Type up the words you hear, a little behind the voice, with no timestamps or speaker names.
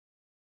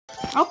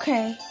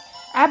Okay,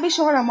 I'll be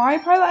showing a Mario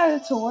Party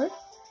Island tour.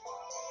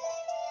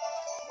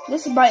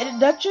 This is my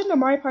introduction to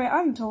Mario Party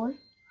Island tour.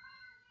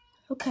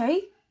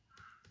 Okay.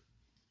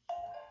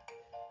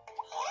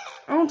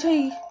 I'm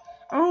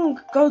gonna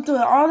go through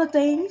all the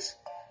things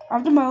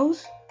of the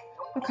modes.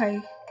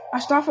 Okay, I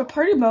start with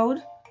party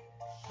mode.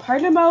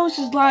 Party mode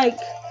is like,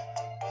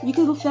 you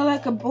can feel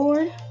like a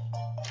board.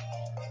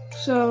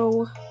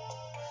 So,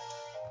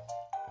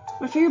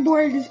 my favorite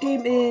board in this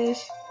game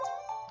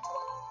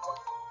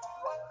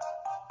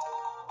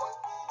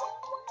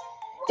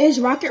is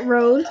Rocket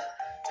Road.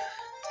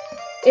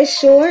 It's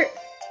short,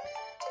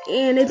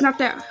 and it's not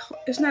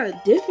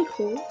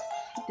difficult.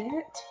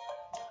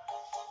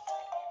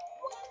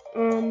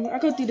 I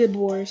go through the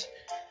boards.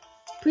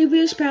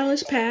 Previous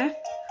Palace Path.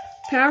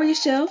 Power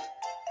yourself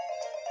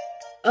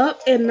up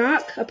and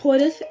knock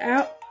opponents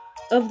out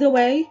of the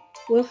way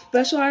with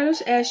special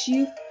items as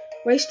you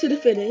race to the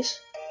finish.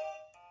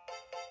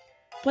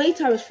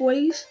 Playtime is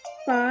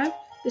 45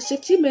 to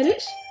 60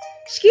 minutes.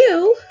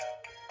 Skill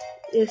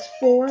is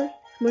 4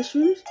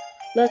 mushrooms.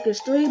 Luck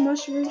is 3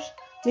 mushrooms.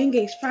 Mini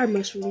game is 5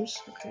 mushrooms.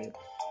 Okay.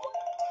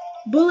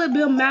 Bullet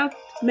Bill Mad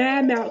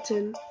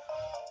Mountain.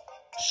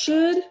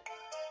 Should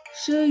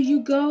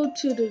you go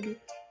to the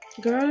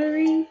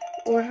gallery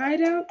or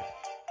hideout?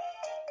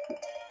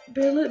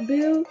 Bullet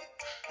Bill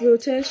will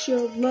test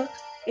your luck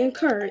and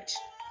courage.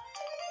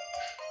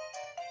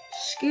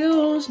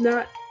 Skills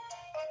not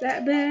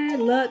that bad.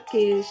 Luck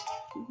is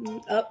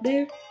up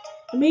there.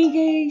 The main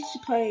games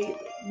you play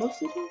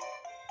most of them.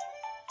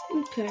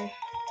 Okay.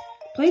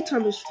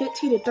 Playtime is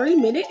 15 to 30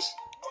 minutes.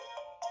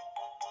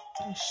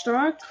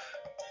 Star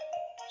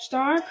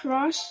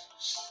Cross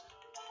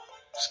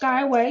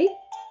Skyway.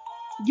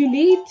 You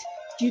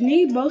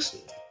need most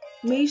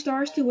many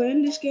stars to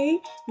win this game,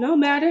 no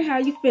matter how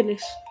you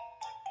finish.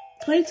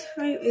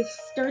 Playtime is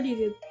 30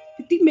 to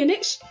 50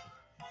 minutes.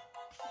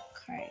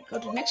 Okay, go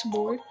to the next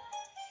board.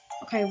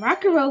 Okay,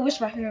 Rocket Road is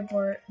my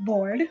favorite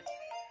board.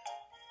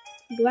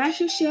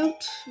 Blast yourself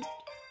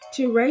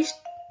to race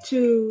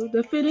to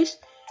the finish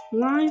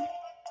line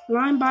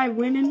by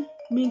winning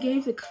mini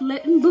games and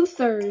collecting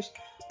boosters.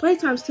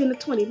 Playtime is 10 to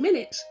 20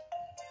 minutes.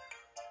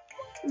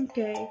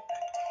 Okay,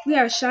 we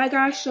have Shy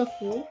Guy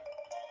Shuffle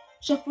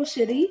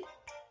City.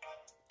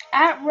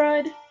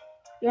 Outrun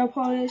your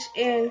opponents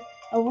and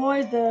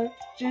avoid the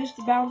just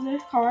Bowser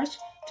cars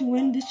to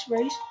win this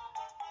race.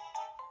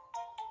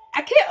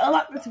 I can't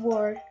unlock this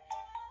board.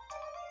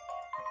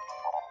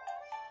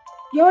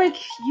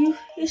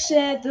 It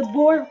said the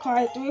board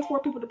requires 3 or 4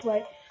 people to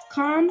play.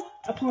 Calm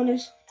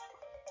opponents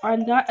are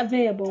not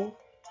available.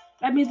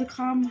 That means the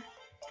calm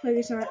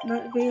players are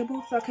not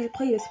available, so I can't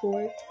play this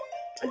board.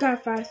 I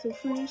got 5 so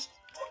friends.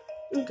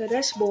 Okay,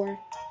 that's board.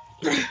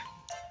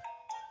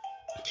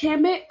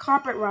 Kemet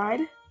Carpet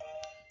Ride.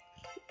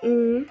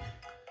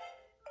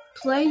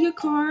 Play your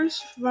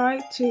cars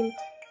right to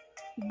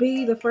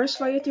be the first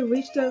player to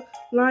reach the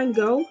line.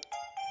 Go.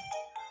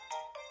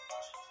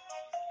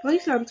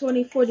 Playtime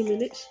 20-40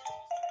 minutes.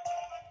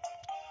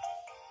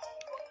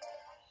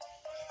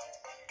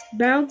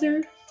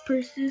 Bowser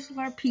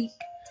Peninsula Peak.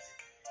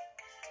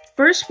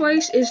 First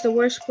place is the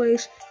worst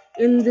place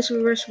in this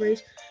reverse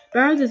race.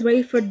 Bowser is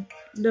waiting for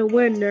the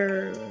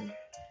winner.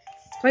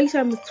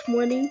 Playtime is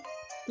 20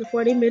 to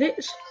 40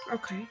 minutes.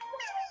 Okay.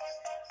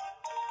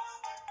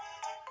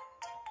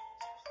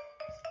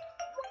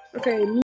 Okay.